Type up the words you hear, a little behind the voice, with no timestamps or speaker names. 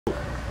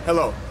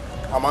Hello,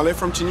 I'm Alaa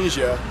from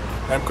Tunesia,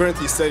 and I'm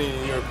currently studying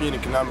in European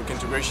Economic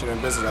Integration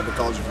and Business at the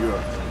College of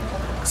Europe.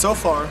 So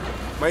far,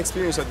 my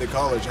experience at the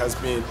college has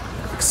been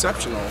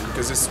exceptional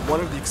because it's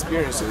one of the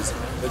experiences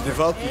that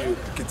develop you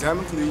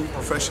academically,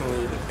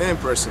 professionally, and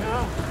personally.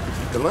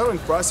 The learning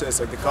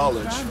process at the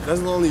college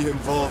doesn't only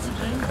involve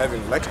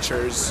having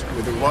lectures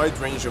with a wide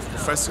range of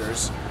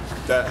professors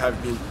that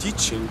have been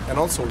teaching and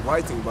also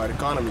writing about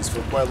economies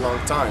for quite a long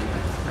time,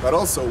 but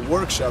also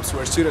workshops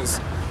where students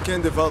can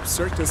develop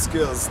certain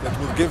skills that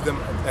will give them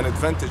an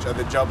advantage at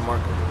the job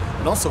market,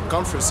 and also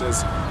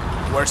conferences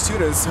where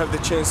students have the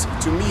chance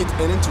to meet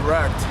and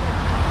interact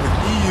with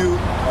EU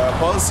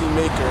policy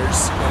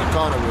makers and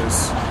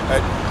economists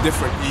at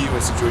different EU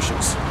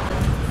institutions.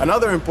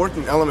 Another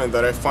important element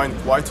that I find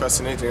quite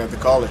fascinating at the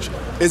college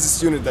is the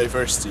student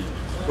diversity,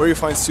 where you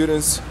find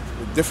students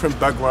with different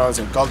backgrounds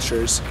and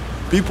cultures,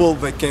 people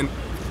that can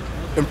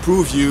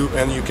improve you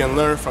and you can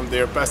learn from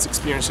their past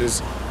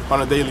experiences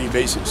on a daily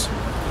basis.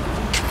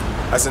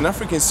 As an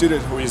African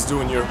student who is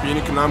doing European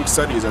Economic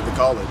Studies at the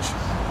college,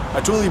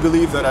 I truly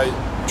believe that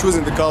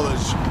choosing the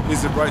college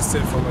is the right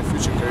step for my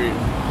future career.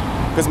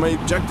 Because my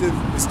objective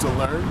is to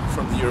learn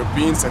from the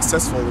European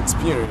successful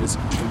experience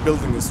in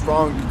building a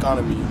strong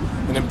economy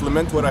and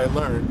implement what I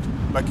learned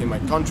back in my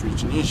country,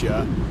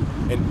 Tunesia,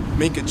 and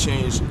make a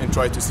change and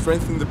try to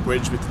strengthen the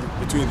bridge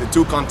between the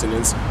two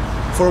continents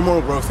for more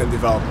growth and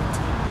development.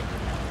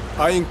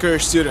 I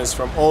encourage students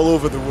from all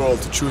over the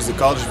world to choose the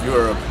College of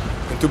Europe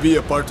and to be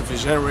a part of a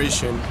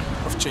generation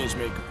of change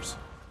makers.